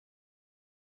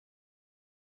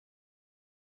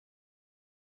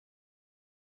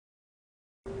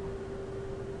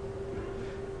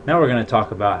Now we're going to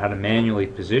talk about how to manually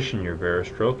position your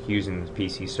Varistroke using the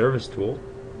PC service tool.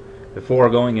 Before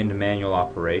going into manual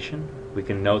operation, we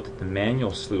can note that the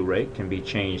manual slew rate can be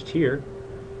changed here.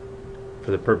 For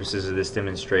the purposes of this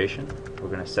demonstration, we're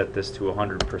going to set this to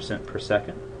 100% per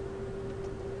second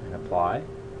and apply,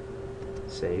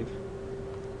 save.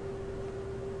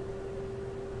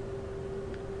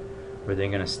 We're then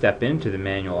going to step into the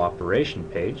manual operation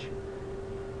page.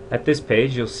 At this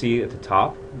page, you'll see at the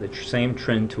top the same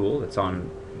trend tool that's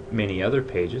on many other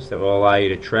pages that will allow you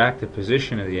to track the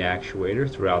position of the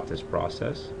actuator throughout this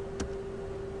process.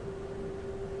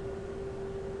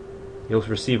 You'll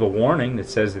receive a warning that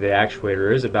says that the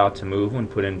actuator is about to move when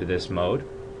put into this mode.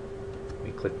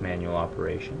 We click manual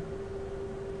operation.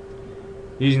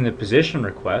 Using the position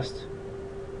request,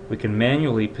 we can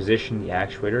manually position the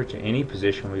actuator to any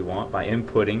position we want by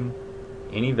inputting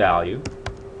any value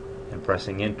and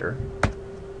pressing enter.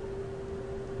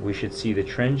 We should see the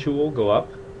trend tool go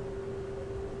up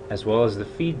as well as the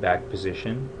feedback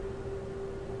position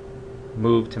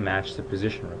move to match the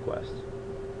position request.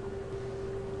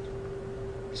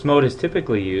 This mode is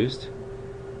typically used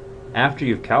after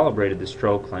you've calibrated the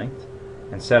stroke length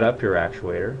and set up your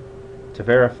actuator to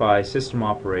verify system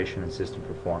operation and system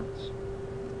performance.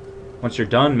 Once you're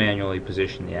done manually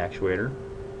positioning the actuator,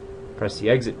 press the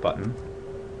exit button.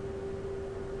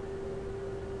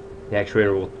 The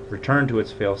actuator will return to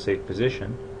its fail-safe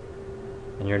position,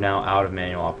 and you're now out of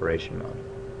manual operation mode.